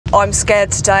I'm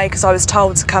scared today because I was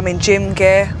told to come in gym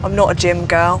gear. I'm not a gym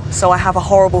girl, so I have a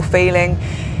horrible feeling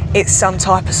it's some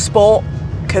type of sport.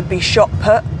 Could be shot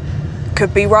put,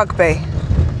 could be rugby.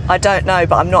 I don't know,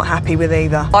 but I'm not happy with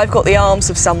either. I've got the arms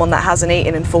of someone that hasn't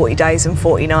eaten in 40 days and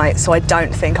 40 nights, so I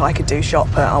don't think I could do shot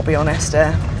put, I'll be honest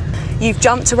here. You've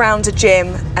jumped around a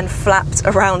gym and flapped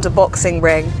around a boxing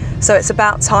ring, so it's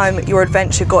about time your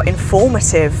adventure got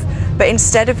informative. But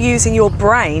instead of using your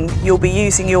brain, you'll be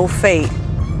using your feet.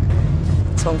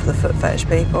 It's one for the foot fetish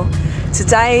people.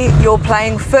 Today, you're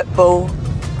playing football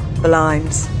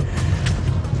blind.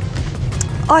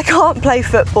 I can't play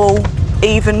football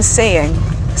even seeing,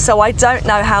 so I don't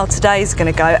know how today's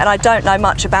gonna go, and I don't know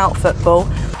much about football.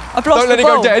 I've lost the ball. Don't let it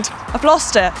go dead. I've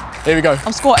lost it. Here we go.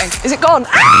 I'm squatting. Is it gone?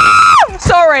 Ah!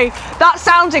 Sorry, that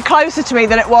sounded closer to me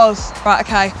than it was. Right,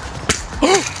 okay.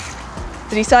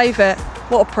 Did he save it?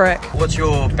 What a prick. What's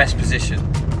your best position?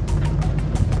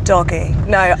 Doggy.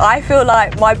 No, I feel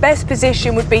like my best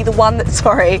position would be the one that,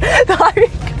 sorry,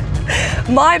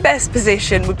 my best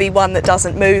position would be one that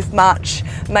doesn't move much,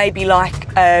 maybe like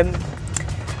a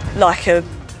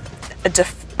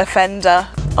defender.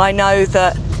 I know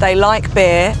that they like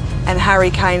beer and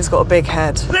Harry Kane's got a big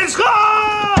head. Let's go!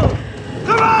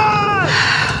 Come on!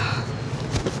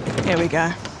 Here we go.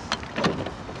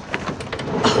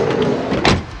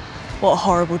 What a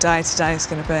horrible day today is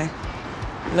going to be.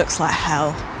 Looks like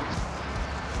hell.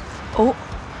 Oh.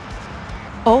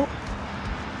 Oh.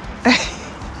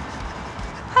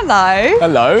 Hello.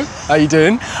 Hello. How you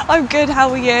doing? I'm good. How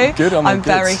are you? Good. I'm good.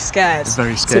 Very scared.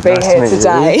 Very scared to be here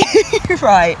today.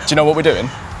 Right. Do you know what we're doing?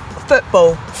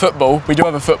 Football. Football. We do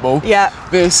have a football. Yeah.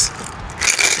 This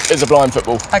is a blind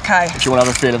football. Okay. If you want to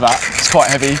have a feel of that, it's quite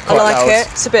heavy. Quite I like loud. it.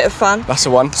 It's a bit of fun. That's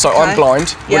the one. So okay. I'm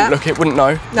blind. Yeah. Wouldn't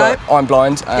know. No. But I'm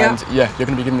blind, and yeah, you're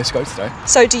going to be giving this a go today.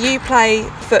 So do you play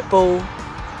football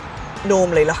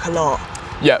normally, like a lot?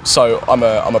 Yeah. So I'm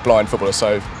a blind footballer.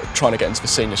 So trying to get into the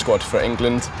senior squad for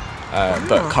England,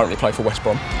 but currently play for West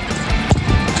Brom.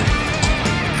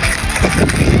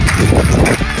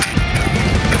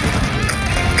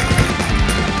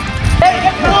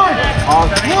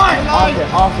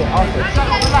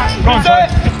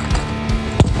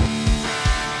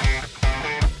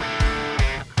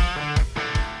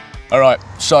 All right,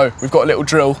 so we've got a little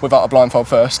drill without a blindfold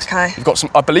first. Okay. You've got some.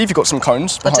 I believe you've got some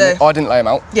cones behind me. I didn't lay them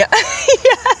out. Yeah.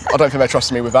 I don't think they're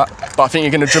trusting me with that, but I think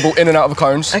you're going to dribble in and out of the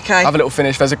cones. Okay. Have a little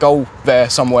finish. There's a goal there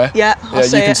somewhere. Yeah, you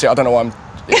can see it. I don't know why I'm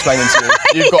explaining to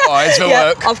you. You've got eyes for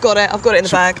work. I've got it. I've got it in the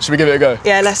bag. Should we give it a go?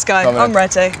 Yeah, let's go. I'm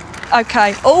ready.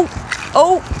 Okay.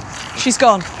 Oh, she's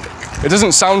gone. It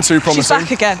doesn't sound too promising. She's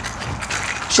back again.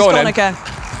 She's gone again.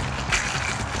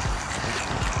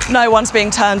 No one's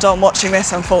being turned on watching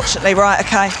this, unfortunately. Right,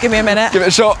 okay, give me a minute. Give it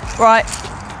a shot. Right,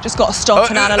 just got to stop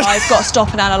and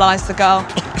analyse, the goal.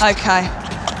 Okay.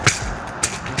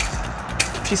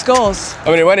 She scores. I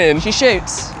mean, it went in. She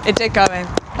shoots. It did go in.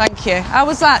 Thank you. How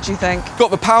was that, do you think? Got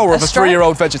the power of a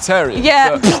 3-year-old vegetarian.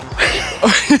 Yeah.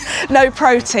 No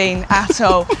protein at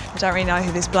all. I don't really know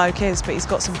who this bloke is, but he's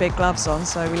got some big gloves on,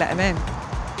 so we let him in.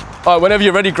 All right, whenever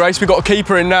you're ready, Grace, we've got a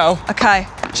keeper in now. Okay.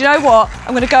 Do you know what?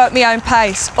 I'm going to go at my own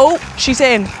pace. Oh, she's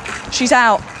in. She's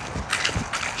out.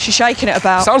 She's shaking it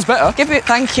about. Sounds better. Give it.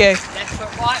 Thank you. Left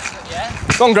foot, right foot, yeah?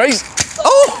 Go on, Grace.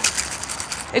 Oh!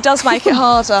 It does make it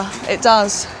harder. It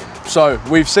does. So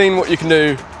we've seen what you can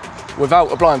do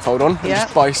without a blindfold on,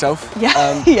 just by yourself.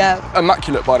 Yeah. Yeah.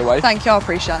 Immaculate, by the way. Thank you. I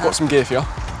appreciate that. Got some gear for you.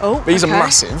 Oh. These are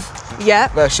massive. Yeah.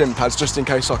 They're shin pads, just in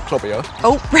case I clobber you.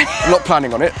 Oh. I'm not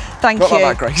planning on it. Thank not you.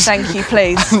 Like that, Grace. Thank you,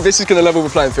 please. This is going to level the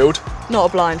playing field. Not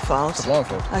a blindfold. It's a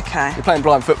blindfold. Okay. You're playing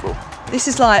blind football. This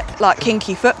is like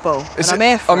kinky football, and I'm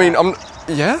here for it.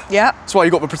 Yeah? Yeah. That's why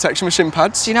you got the protection with shin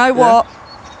pads. Do you know what?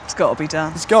 It's got to be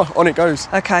done. Let's go. On it goes.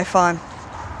 Okay, fine.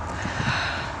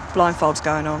 Blindfold's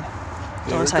going on.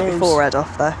 Don't want to take my forehead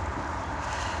off though.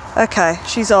 Okay,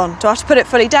 she's on. Do I have to put it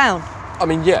fully down? I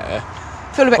mean, yeah.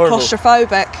 I feel a bit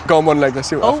claustrophobic. Go on one leg, let's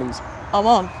see what happens. I'm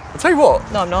on. I'll tell you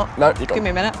what. No, I'm not. No, you got. Give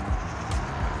me a minute.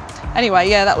 Anyway,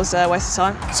 yeah, that was a waste of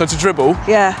time. So to dribble,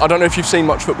 I don't know if you've seen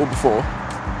much football before.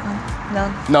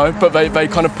 None. No, but they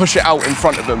kind of push it out in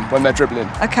front of them when they're dribbling.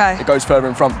 Okay. It goes further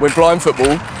in front. With blind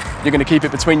football, you're going to keep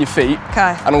it between your feet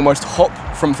and almost hop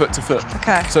from foot to foot.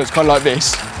 Okay. So it's kind of like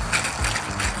this.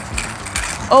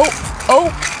 Oh,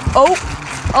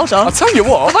 hold on. I'll tell you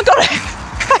what. Have I got it?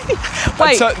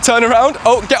 Wait. Turn around.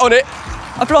 Oh, get on it.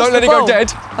 I've lost Don't let it go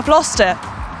dead. I've lost it.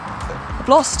 I've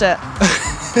lost it.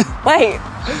 Wait.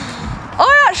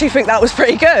 I actually think that was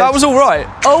pretty good. That was all right.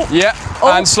 Oh. Yeah.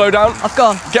 Oh. And slow down. I've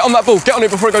gone. Get on that ball. Get on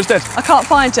it before it goes dead. I can't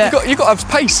find it. You've got to have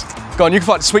pace. Go on, you can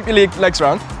fight. Sweep your legs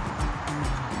around.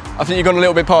 I think you've gone a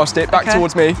little bit past it. Back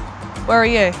towards me. Where are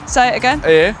you? Say it again.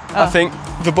 Here. I think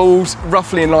the ball's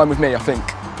roughly in line with me, I think.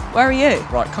 Where are you?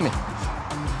 Right, come here.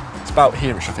 It's about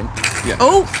here-ish, I think. Yeah.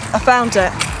 Oh, I found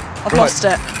it. I've lost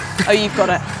it. Oh, you've got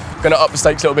it. Gonna up the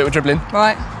stakes a little bit with dribbling.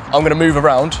 Right. I'm gonna move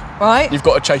around. Right. You've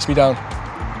got to chase me down.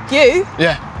 You?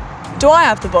 Yeah. Do I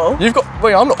have the ball? You've got,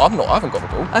 wait, I haven't got the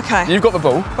ball. Okay. You've got the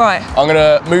ball. Right. I'm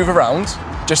gonna move around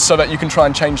just so that you can try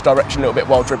and change direction a little bit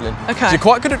while dribbling. Okay. So you're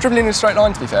quite good at dribbling in a straight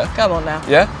line, to be fair. Come on now.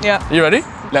 Yeah? Yeah. You ready?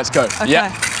 Let's go. Okay.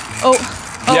 Yeah. Oh.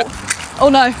 Yeah. Oh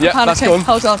no. Yeah, I'm that's panicking. gone.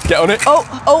 Hold on. Get on it.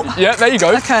 Oh. Yeah, there you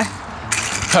go. Okay.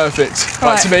 Perfect.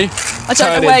 Right. Right to me. I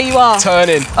don't know where you are. Turn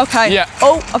in. Okay. Yeah.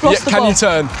 Oh, I've lost the ball. Can you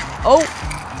turn?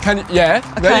 Oh. Can you? Yeah.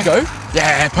 There you go.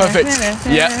 Yeah. Perfect.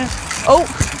 Yeah. Oh.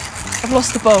 I've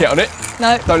lost the ball. Get on it.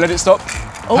 No. Don't let it stop.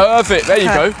 Oh. Perfect. There you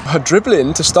go. Her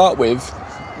dribbling to start with,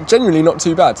 genuinely not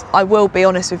too bad. I will be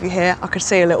honest with you here. I could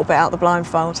see a little bit out the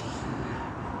blindfold.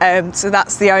 So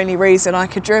that's the only reason I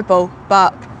could dribble,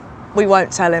 but we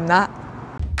won't tell him that.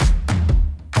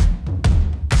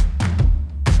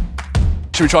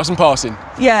 Should we try some passing?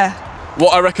 Yeah.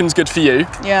 What I reckon's good for you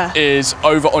is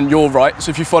over on your right. So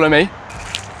if you follow me.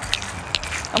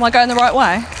 Am I going the right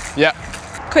way? Yeah.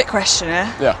 Quick question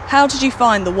here. Yeah. How did you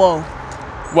find the wall?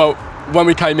 Well, when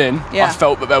we came in, Yeah. I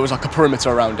felt that there was like a perimeter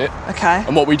around it. Okay.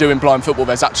 And what we do in blind football,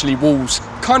 there's actually walls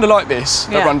kind of like this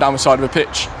that run down the side of a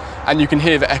pitch, and you can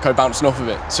hear the echo bouncing off of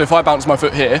it. So if I bounce my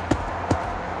foot here,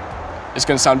 it's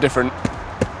going to sound different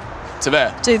to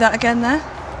there. Do that again there.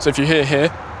 So if you hear here,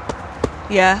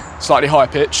 Yeah. slightly higher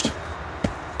pitched,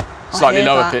 slightly hear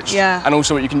lower that, pitched, yeah. and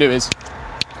also what you can do is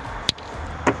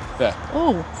there.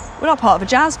 Oh, we're not part of a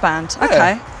jazz band.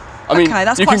 Okay. I mean, okay,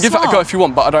 that's you quite can give that a smart. go if you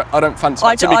want, but I don't fancy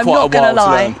it. It took me I'm quite not a gonna while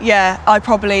lie. to learn.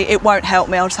 Yeah, it won't help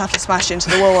me. I'll just have to smash into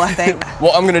the wall, I think.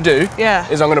 What I'm going to do Yeah.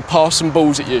 is I'm going to pass some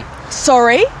balls at you.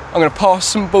 Sorry, I'm going to pass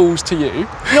some balls to you.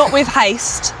 not with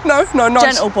haste. No, nice.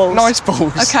 Gentle balls. Nice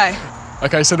balls. Okay.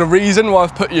 Okay, so the reason why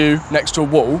I've put you next to a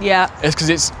wall is because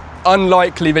it's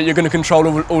unlikely that you're going to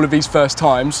control all of these first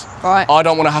times. Right. I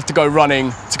don't want to have to go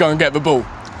running to go and get the ball.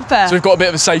 Fair. So we've got a bit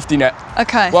of a safety net.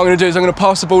 Okay. What I'm going to do is I'm going to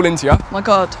pass the ball into you, My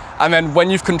God. and then when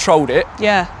you've controlled it,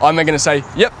 I'm then going to say,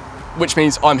 yep, which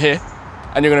means I'm here,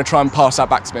 and you're going to try and pass that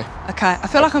back to me. Okay. I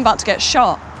feel like I'm about to get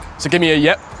shot. So give me a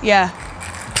yep. Yeah.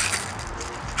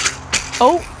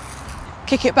 Oh.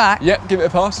 Kick it back. Yep, give it a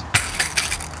pass.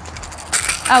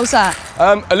 How's that?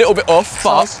 A little bit off,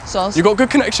 but Soz. you've got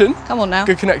good connection. Come on now.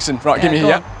 Good connection. Right, give me a go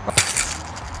yep. on.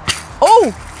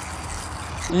 Oh.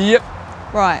 Yep.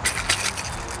 Right.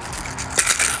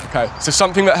 Okay, so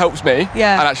something that helps me, and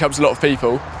actually helps a lot of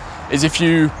people, is if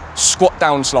you squat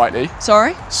down slightly.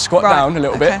 Sorry? Squat Right, down a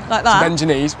little bit. like So that? bend your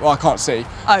knees. Well, I can't see.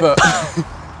 Oh. But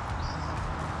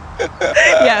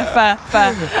Yeah,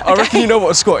 fair. I reckon you know what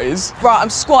a squat is. Right, I'm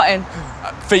squatting.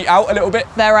 Feet out a little bit.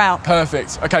 They're out.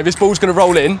 Perfect. Okay, this ball's going to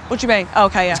roll in. What do you mean? Oh,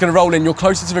 okay, yeah. It's going to roll in. You're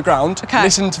closer to the ground. Okay.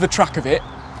 Listen to the track of it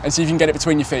and see if you can get it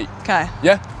between your feet. Okay.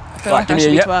 Yeah? I feel like I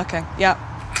should be twerking. Yep.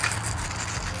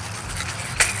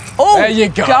 Oh, there you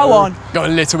go. Go on. Go a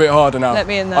little bit harder now. Let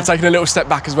me in there. I've taken a little step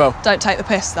back as well. Don't take the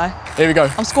piss though. Here we go.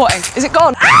 I'm squatting. Is it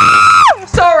gone? Ah!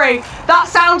 Sorry, that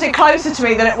sounded closer to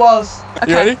me than it was. Okay.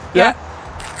 You ready? Yeah.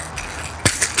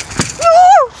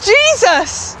 Oh,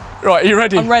 Jesus! Right, are you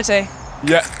ready? I'm ready.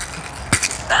 Yeah.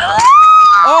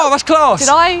 Oh, that's class. Did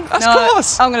I? That's No,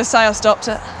 class. I'm going to say I stopped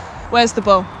it. Where's the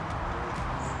ball?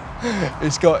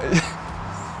 It's got.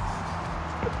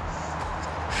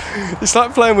 It's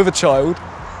like playing with a child.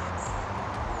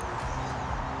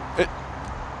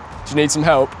 Do you need some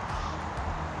help?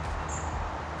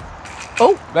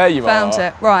 Oh, there you found are.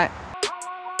 it. Right.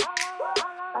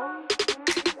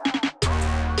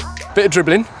 Bit of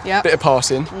dribbling. Yeah. Bit of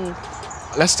passing.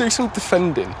 Let's do some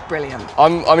defending. Brilliant.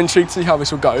 I'm intrigued to see how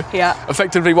this will go. Yeah.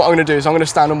 Effectively, what I'm going to do is I'm going to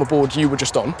stand on the board you were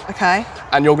just on, Okay.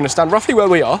 and you're going to stand roughly where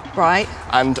we are, Right.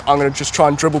 and I'm going to just try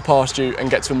and dribble past you and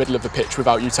get to the middle of the pitch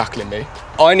without you tackling me.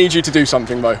 I need you to do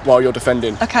something though while you're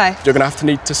defending. Okay. You're going to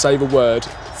need to say the word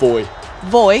voy.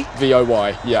 Voy.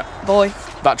 V-O-Y, yeah. Voy.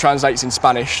 That translates in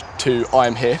Spanish to I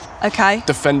am here. Okay.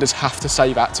 Defenders have to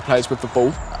say that to players with the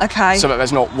ball, Okay. so that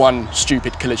there's not one,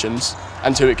 stupid collisions,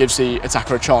 and two, it gives the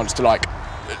attacker a chance to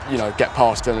get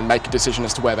past them and make a decision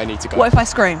as to where they need to go. What if I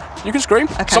scream? You can scream.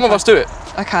 Okay, Some of fine. us do it.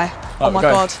 Okay. Oh Right, my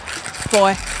go. God.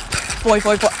 Boy. Boy.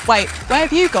 Wait, where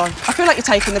have you gone? I feel like you're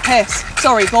taking the piss.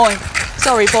 Sorry, boy.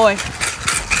 Sorry, boy.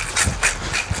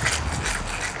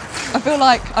 I feel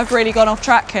like I've really gone off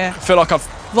track here. I feel like I've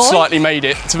Voy? slightly made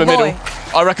it to the Voy. middle.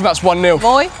 I reckon that's 1-0.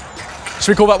 Boy. Should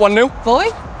we call that 1-0? Boy.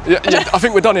 Yeah, I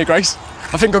think we're done here, Grace.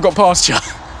 I think I got past you.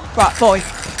 Right, boy.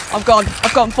 I've gone,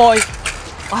 boy.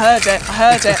 I heard it. I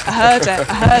heard it. I heard it.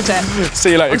 I heard it.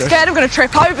 See you later. I'm scared I'm going to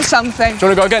trip over something. Do you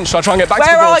want to go again? Should I try and get back to the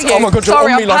Where are boards? you? Oh my God, you're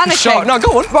Sorry, on me I'm like panicking. a shark. No,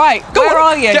 go on. Right, Go where on.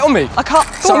 are you? Get on me. I can't.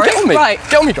 Go Sorry. on, get on me. Right.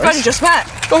 Get on me, Grace. Only just met.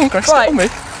 Go on, Grace. Right. Get on me.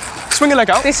 Swing your leg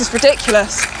out. This is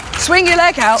ridiculous. Swing your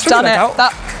leg out. Swing your Done leg it.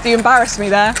 out. You embarrassed me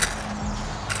there.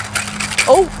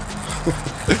 Oh,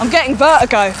 I'm getting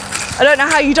vertigo. I don't know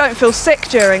how you don't feel sick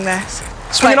during this.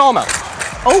 Swing an arm out.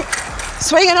 Oh,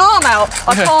 swing an arm out.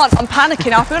 I can't. I'm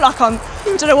panicking. I feel like I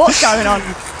don't know what's going on.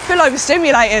 I feel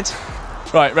overstimulated.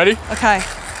 Right, ready? Okay.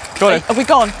 Go on. Are we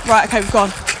gone? Right, okay, we've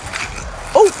gone.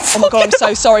 Oh my God, I'm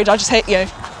so sorry. Did I just hit you?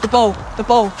 The ball, the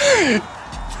ball.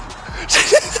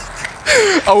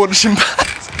 I want to shin back.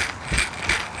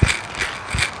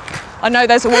 I know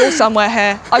there's a wall somewhere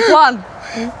here. I've won.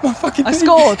 I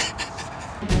scored.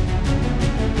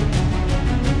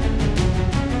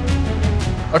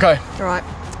 Okay, All right.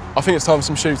 I think it's time for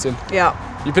some shooting. Yeah.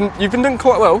 You've been doing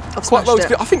quite well. I've quite well.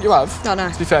 smashed it. I think you have. I know.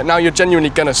 To be fair, now you're genuinely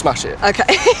gonna smash it.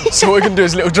 Okay. So what we're gonna do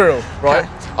is a little drill, right?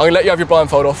 Okay. I'm gonna let you have your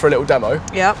blindfold off for a little demo.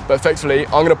 Yeah. But effectively,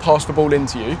 I'm gonna pass the ball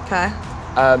into you. Okay.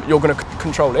 You're going to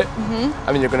control it, and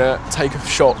then you're going to take a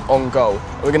shot on goal.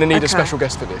 We're going to need a Okay. special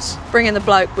guest for this. Bring in the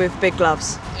bloke with big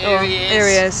gloves. Here Oh, he is. Here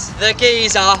he is. The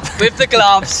geezer with the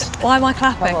gloves. Why am I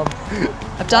clapping?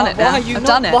 I've done it now. Why are you I've not,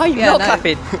 done it. Why are you Yeah, not no.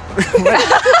 clapping?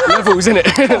 Levels,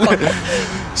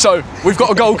 innit? So we've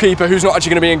got a goalkeeper who's not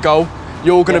actually going to be in goal.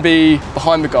 You're going to be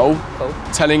behind the goal,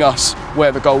 telling us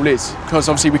where the goal is. Because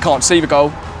obviously we can't see the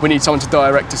goal. We need someone to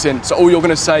direct us in. So all you're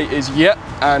going to say is yep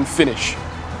and finish.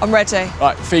 I'm ready.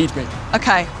 Right, feed me.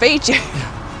 Okay, feed you.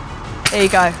 There you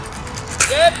go.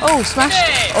 Yep. Oh, smashed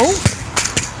it. Oh.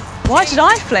 Why did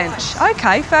I flinch?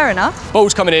 Okay, fair enough.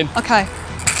 Ball's coming in. Okay.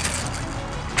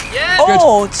 Yeah.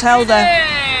 Oh, tell the.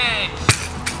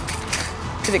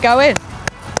 Finish. Did it go in?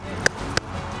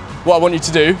 What I want you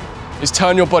to do is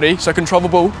turn your body, so control the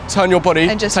ball, turn your body,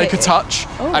 And just take a hit it. touch,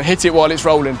 Oh. and hit it while it's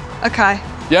rolling. Okay.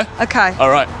 Yeah? Okay. All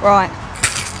right. Right.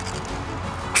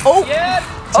 Oh. Yep.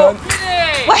 Turn. Finish.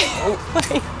 Wait.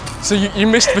 So you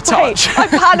missed the touch. Wait. I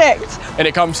panicked. And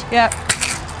it comes. Yeah.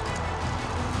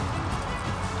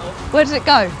 Where did it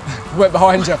go? Went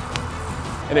behind you.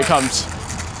 And it comes.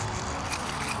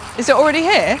 Is it already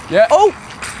here? Yeah. Oh.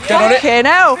 Get on it. Fucking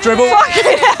hell. Dribble.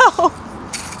 Fucking hell.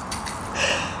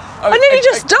 I nearly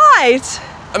just died.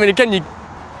 I mean, again, you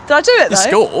Did I do it though?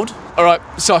 scored. All right,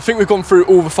 so I think we've gone through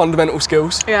all the fundamental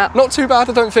skills. Yeah. Not too bad,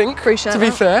 I don't think. Appreciate To be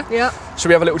that. fair. Yeah. Should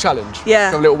we have a little challenge?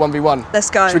 Yeah. Have a little 1v1. Let's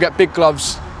go. Should we get big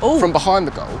gloves Ooh. from behind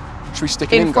the goal? Should we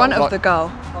stick it in In front goal? of the goal.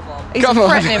 He's Come a on.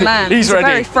 threatening man. He's a ready.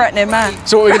 very threatening man.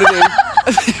 So what we're going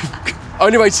to do,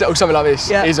 only way to settle something like this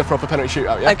Yeah. is a proper penalty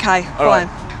shootout, yeah? Okay, All right.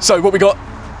 fine. So what we got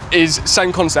is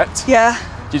same concept. Yeah.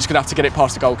 You're just going to have to get it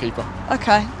past the goalkeeper.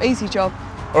 Okay. Easy job.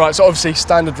 All right, so obviously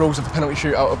standard rules of the penalty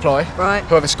shootout apply. Right.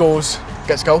 Whoever scores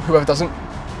gets a goal, whoever doesn't,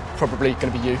 probably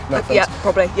going to be you, no offence. Yeah,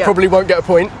 probably. Yeah. Probably won't get a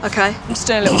point. Okay. I'm just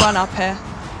doing a little run up here.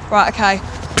 Right. Okay.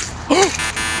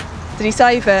 Did he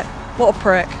save it? What a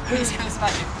prick. Who's going to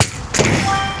smash it?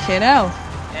 Fucking hell.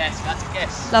 Yes, that's a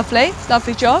guess. Lovely.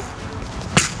 Lovely job.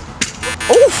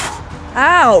 Oof.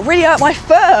 Ow. Really hurt my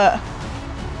foot.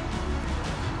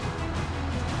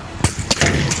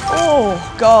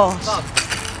 Oh God.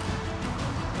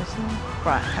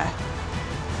 Right. Okay.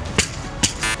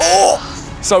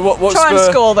 So what's Try and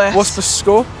the score this. What's the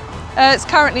score? It's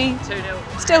currently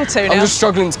 2-0. still 2-0. I'm just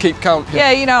struggling to keep count here.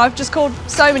 Yeah, you know, I've just scored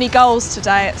so many goals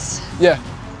today. It's Yeah.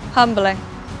 humbling.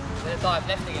 Then dive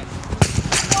left again.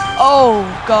 Oh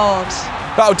God.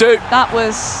 That'll do. That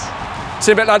was.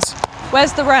 See you in a bit, lads.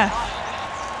 Where's the ref?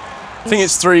 I think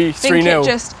it's 3-0. Think it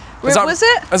just. Was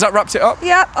it? Has that wrapped it up?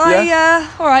 Yeah. All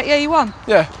right. Yeah, you won.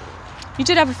 Yeah. You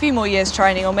did have a few more years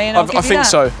training on me, and I'll give I you think that.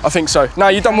 so. I think so. No,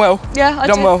 you've done well. Yeah, I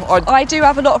You've done do. well. I do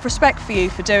have a lot of respect for you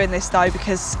for doing this though,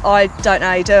 because I don't know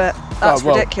how you do it. That's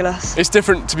well, ridiculous. It's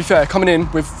different, to be fair. Coming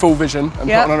in with full vision and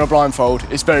Yeah. putting on a blindfold,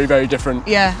 it's very, very different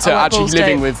Yeah, to I like actually balls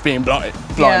living deep. with being blind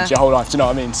Yeah. your whole life. Do you know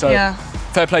what I mean? So, Yeah.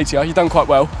 fair play to you. You've done quite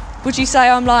well. Would you say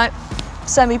I'm like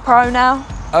semi-pro now?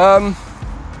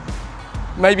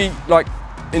 Maybe like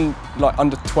in like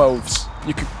under 12s,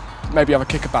 you could maybe have a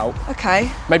kickabout. Okay.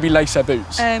 Maybe lace their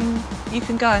boots. You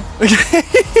can go.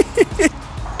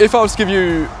 If I was to give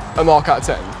you a mark out of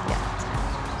 10,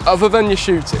 other than your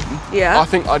shooting, Yeah. I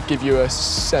think I'd give you a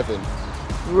 7.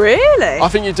 Really? I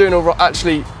think you're doing all right.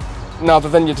 Actually, no, other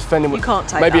than your defending, You can't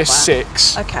take maybe that a back.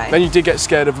 6. Okay. Then you did get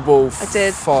scared of the ball. I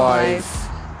did. 5.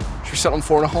 Should we settle on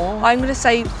 4.5? I'm going to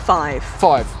say 5.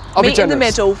 5. I'll be Meet in the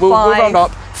generous. middle, We'll 5. round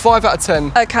up. 5 out of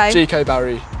 10. Okay. GK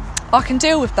Barry. I can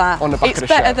deal with that. On the back it's of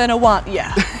the better shirt. than a 1.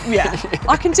 Yeah. Yeah.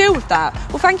 I can deal with that.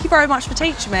 Well, thank you very much for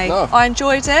teaching me. No. I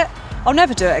enjoyed it. I'll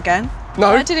never do it again. No?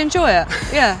 I did enjoy it,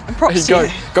 yeah, and props There to you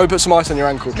you. go. Go put some ice on your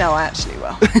ankle. No, I actually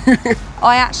will.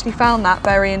 I actually found that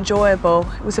very enjoyable.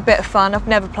 It was a bit of fun. I've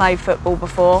never played football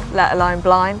before, let alone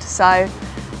blind, so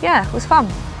yeah, it was fun.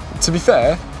 To be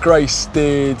fair, Grace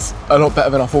did a lot better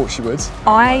than I thought she would.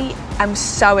 I am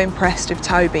so impressed with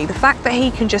Toby. The fact that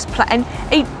he can just play, and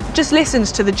he just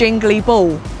listens to the jingly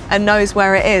ball and knows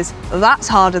where it is, that's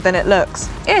harder than it looks.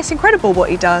 Yeah, it's incredible what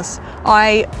he does.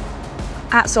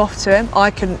 Hats off to him, I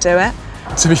couldn't do it.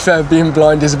 To be fair, being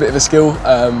blind is a bit of a skill.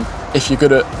 If you're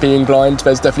good at being blind,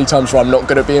 there's definitely times where I'm not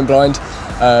good at being blind,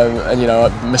 and you know,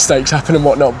 mistakes happen and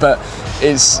whatnot, but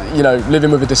it's, you know,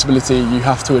 living with a disability, you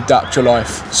have to adapt your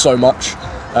life so much,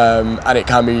 and it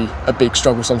can be a big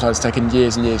struggle sometimes, taking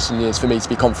years and years and years for me to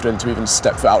be confident to even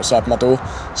step foot outside my door.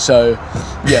 So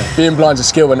yeah, being blind's a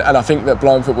skill, and I think that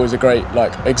blind football is a great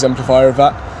exemplifier of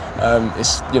that.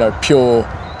 It's, you know, pure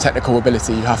technical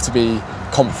ability. You have to be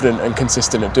confident and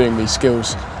consistent at doing these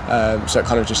skills, so it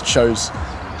kind of just shows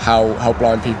how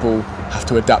blind people have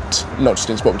to adapt, not just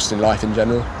in sport but just in life in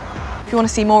general. If you want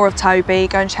to see more of Toby,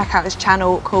 go and check out this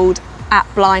channel called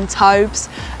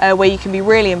 @BlindTobes, where you can be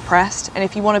really impressed, and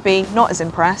if you want to be not as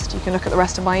impressed, you can look at the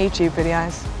rest of my YouTube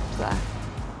videos. So,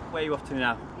 Where are you off to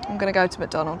now? I'm going to go to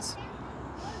McDonald's.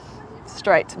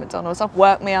 Straight to McDonald's. I've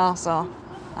worked my arse off.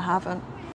 I haven't.